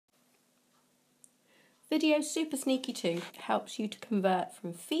Video Super Sneaky 2 helps you to convert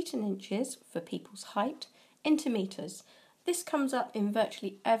from feet and inches for people's height into metres. This comes up in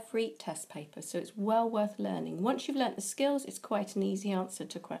virtually every test paper, so it's well worth learning. Once you've learnt the skills, it's quite an easy answer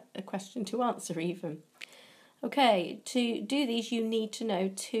to a question to answer even. Okay, to do these you need to know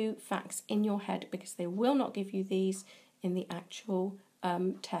two facts in your head because they will not give you these in the actual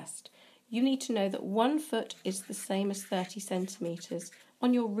test. You need to know that 1 foot is the same as 30 centimetres.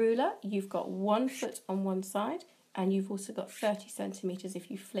 On your ruler, you've got 1 foot on one side and you've also got 30 centimetres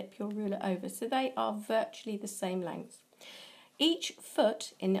if you flip your ruler over. So they are virtually the same length. Each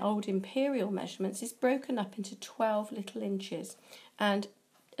foot in the old imperial measurements is broken up into 12 little inches. And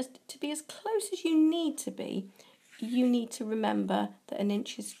to be as close as you need to be, you need to remember that an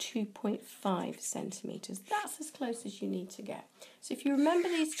inch is 2.5 centimetres. That's as close as you need to get. So if you remember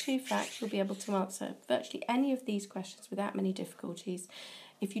these two facts, you'll be able to answer virtually any of these questions without many difficulties.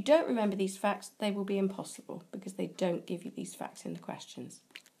 If you don't remember these facts, they will be impossible because they don't give you these facts in the questions.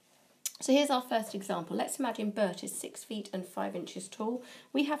 So here's our first example. Let's imagine Bert is 6 feet and 5 inches tall.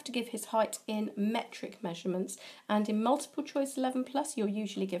 We have to give his height in metric measurements, and in multiple choice 11 plus you're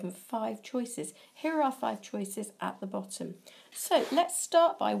usually given 5 choices. Here are our 5 choices at the bottom. So let's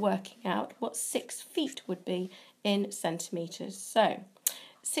start by working out what 6 feet would be in centimetres. So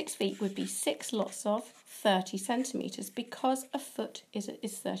 6 feet would be 6 lots of 30 centimetres because a foot is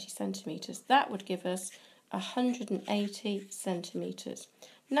 30 centimetres. That would give us 180 centimetres.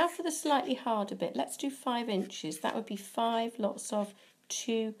 Now for the slightly harder bit, let's do 5 inches. That would be 5 lots of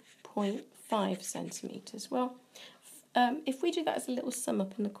 2.5 centimetres. Well, if we do that as a little sum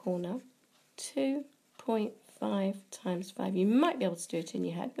up in the corner, 2.5 times 5, you might be able to do it in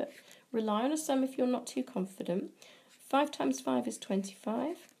your head, but rely on a sum if you're not too confident. 5 times 5 is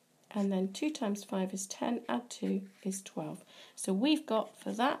 25, and then 2 times 5 is 10, add 2 is 12. So we've got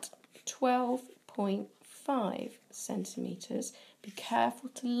for that 12.5 centimetres. Be careful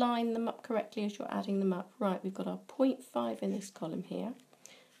to line them up correctly as you're adding them up. Right, we've got our 0.5 in this column here,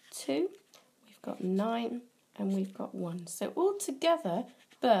 2, we've got 9, and we've got 1. So altogether,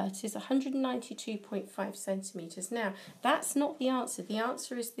 Bert is 192.5 centimetres. Now, that's not the answer. The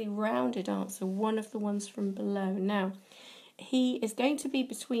answer is the rounded answer, one of the ones from below. Now, he is going to be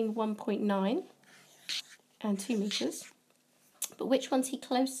between 1.9 and 2 metres. But which one's he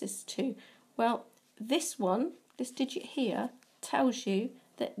closest to? Well, this one, this digit here, tells you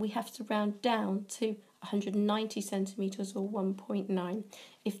that we have to round down to 190 centimetres or 1.9.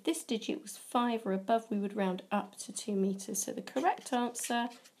 If this digit was 5 or above, we would round up to 2 metres. So the correct answer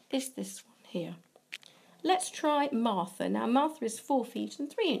is this one here. Let's try Martha. Now Martha is 4 feet and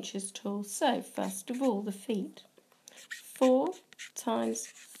 3 inches tall. So first of all, the feet. 4 times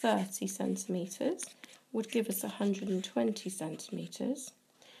 30 centimetres would give us 120 centimetres.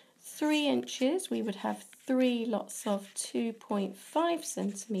 3 inches, we would have 3 lots of 2.5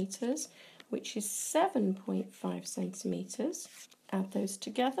 centimetres, which is 7.5 centimetres. Add those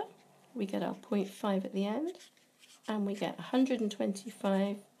together, we get our 0.5 at the end, and we get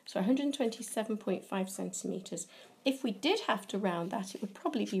 127.5 centimetres. If we did have to round that, it would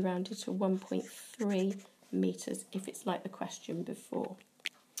probably be rounded to 1.3 metres if it's like the question before.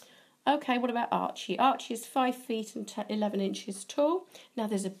 Okay, what about Archie? Archie is 5 feet and 11 inches tall. Now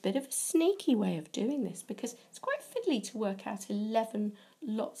there's a bit of a sneaky way of doing this because it's quite fiddly to work out 11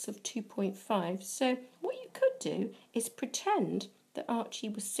 lots of 2.5. So what you could do is pretend that Archie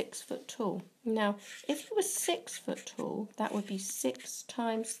was 6 foot tall. Now, if he was 6 foot tall, that would be 6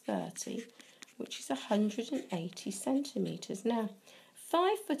 times 30, which is 180 centimetres. Now,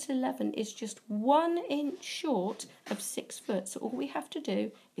 5 foot 11 is just 1 inch short of 6 foot. So all we have to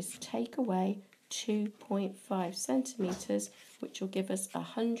do is take away 2.5 centimetres, which will give us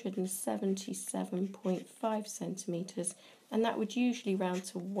 177.5 centimetres. And that would usually round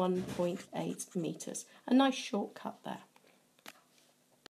to 1.8 metres. A nice shortcut there.